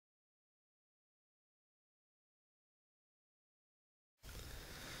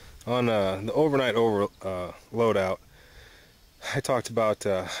On the overnight loadout, I talked about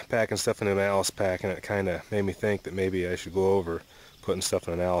packing stuff in an Alice pack, and it kind of made me think that maybe I should go over putting stuff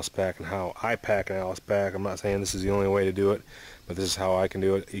in an Alice pack and how I pack an Alice pack. I'm not saying this is the only way to do it, but this is how I can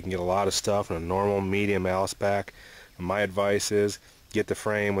do it. You can get a lot of stuff in a normal medium Alice pack. And my advice is get the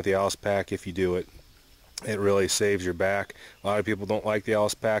frame with the Alice pack if you do it. It really saves your back. A lot of people don't like the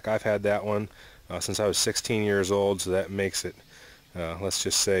Alice pack. I've had that one since I was 16 years old, so that makes it, let's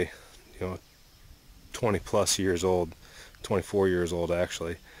just say, 20 plus years old, 24 years old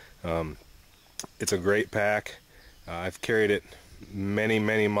actually. Um, it's a great pack. I've carried it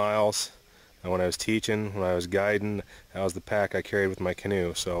many miles. When I was teaching, when I was guiding, that was the pack I carried with my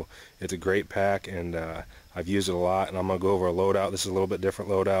canoe. So it's a great pack, and I've used it a lot. And I'm going to go over a loadout. This is a little bit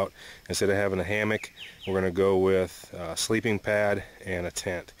different loadout. Instead of having a hammock, we're going to go with a sleeping pad and a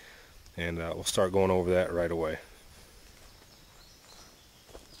tent. And we'll start going over that right away.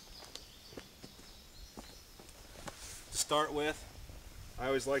 To start with, I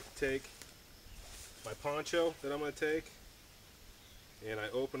always like to take my poncho that I'm going to take, and I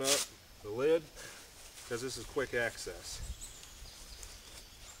open up the lid because this is quick access.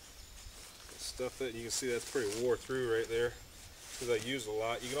 Stuff that you can see that's pretty wore through right there because I use a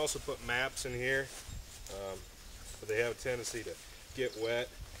lot. You can also put maps in here, but they have a tendency to get wet.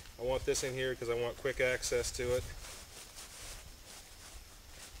 I want this in here because I want quick access to it.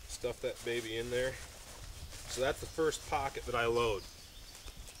 Stuff that baby in there. So that's the first pocket that I load.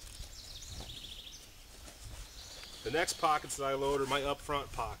 The next pockets that I load are my up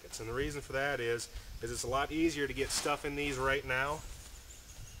front pockets, and the reason for that is it's a lot easier to get stuff in these right now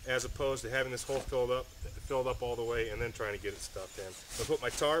as opposed to having this hole filled up all the way and then trying to get it stuffed in. I'll put my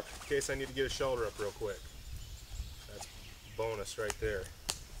tarp in case I need to get a shelter up real quick. That's bonus right there.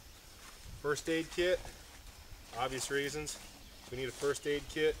 First aid kit, obvious reasons. If we need a first aid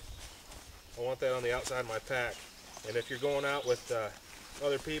kit, I want that on the outside of my pack. And if you're going out with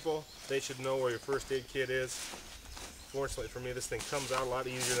other people, they should know where your first aid kit is. Fortunately for me, this thing comes out a lot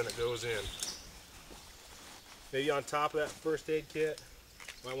easier than it goes in. Maybe on top of that first aid kit,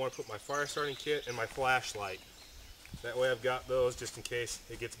 I might want to put my fire starting kit and my flashlight. That way I've got those just in case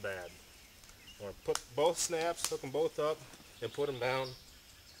it gets bad. I want to put both snaps, hook them both up, and put them down.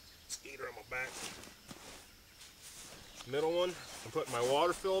 Skeeter on my back. Middle one, I'm putting my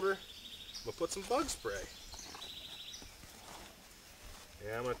water filter. I'm going to put some bug spray.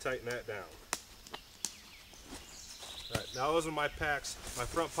 Yeah, I'm going to tighten that down. Alright, now those are my packs, my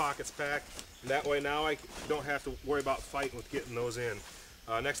front pockets packed, and that way now I don't have to worry about fighting with getting those in.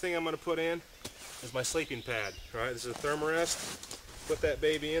 Next thing I'm going to put in is my sleeping pad. Alright, this is a Thermarest. Put that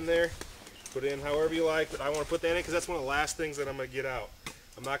baby in there, put it in however you like, but I want to put that in because that's one of the last things that I'm going to get out.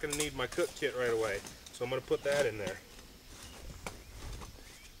 I'm not going to need my cook kit right away, so I'm going to put that in there.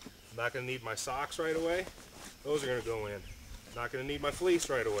 I'm not going to need my socks right away. Those are going to go in. I'm not going to need my fleece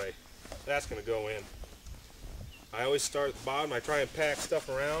right away. That's going to go in. I always start at the bottom. I try and pack stuff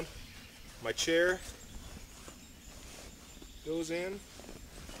around. My chair goes in.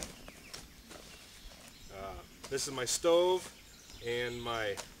 This is my stove and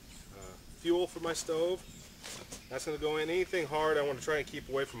my fuel for my stove. That's going to go in. Anything hard I want to try and keep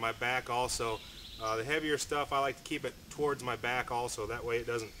away from my back also. The heavier stuff I like to keep it towards my back also. That way it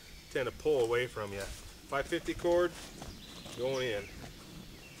doesn't tend to pull away from you. 550 cord going in.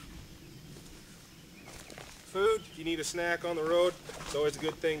 Food, if you need a snack on the road, it's always a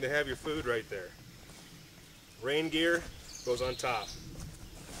good thing to have your food right there. Rain gear goes on top.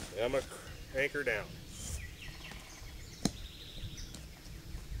 And I'm going to anchor down.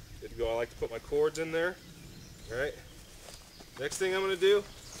 Good to go. I like to put my cords in there. Alright. Next thing I'm going to do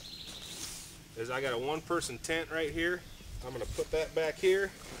is I got a one-person tent right here. I'm going to put that back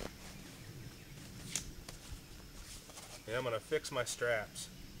here. And I'm going to fix my straps.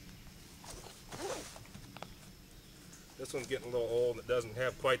 This one's getting a little old and it doesn't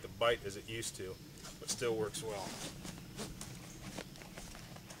have quite the bite as it used to, but still works well.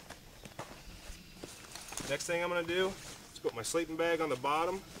 Next thing I'm going to do is put my sleeping bag on the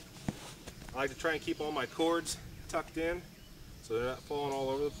bottom. I like to try and keep all my cords tucked in so they're not falling all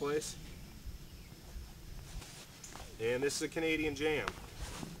over the place. And this is a Canadian Jam.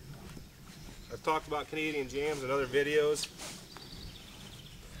 I've talked about Canadian Jams in other videos.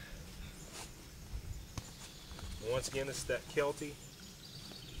 And once again, this is that Kelty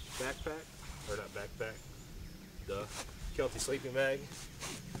backpack, or not backpack, duh, Kelty sleeping bag.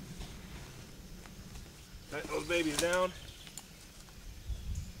 Tighten those babies down.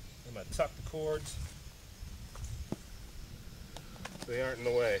 I'm going to tuck the cords so they aren't in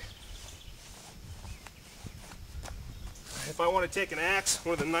the way. if I want to take an axe,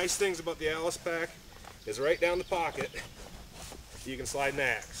 one of the nice things about the Alice pack is right down the pocket, you can slide an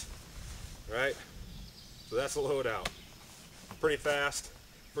axe, right? So that's a loadout. Pretty fast,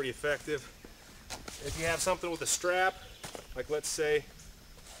 pretty effective. If you have something with a strap, like let's say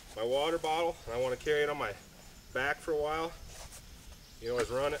my water bottle, and I want to carry it on my back for a while, you can always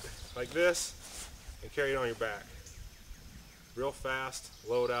run it like this and carry it on your back. Real fast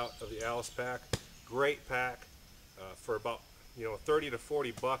loadout of the Alice pack. Great pack for about 30 to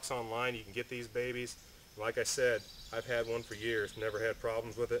 40 bucks online. You can get these babies. Like I said, I've had one for years, never had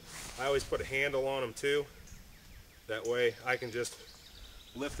problems with it. I always put a handle on them too. That way I can just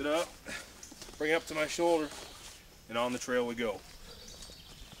lift it up, bring it up to my shoulder, and on the trail we go.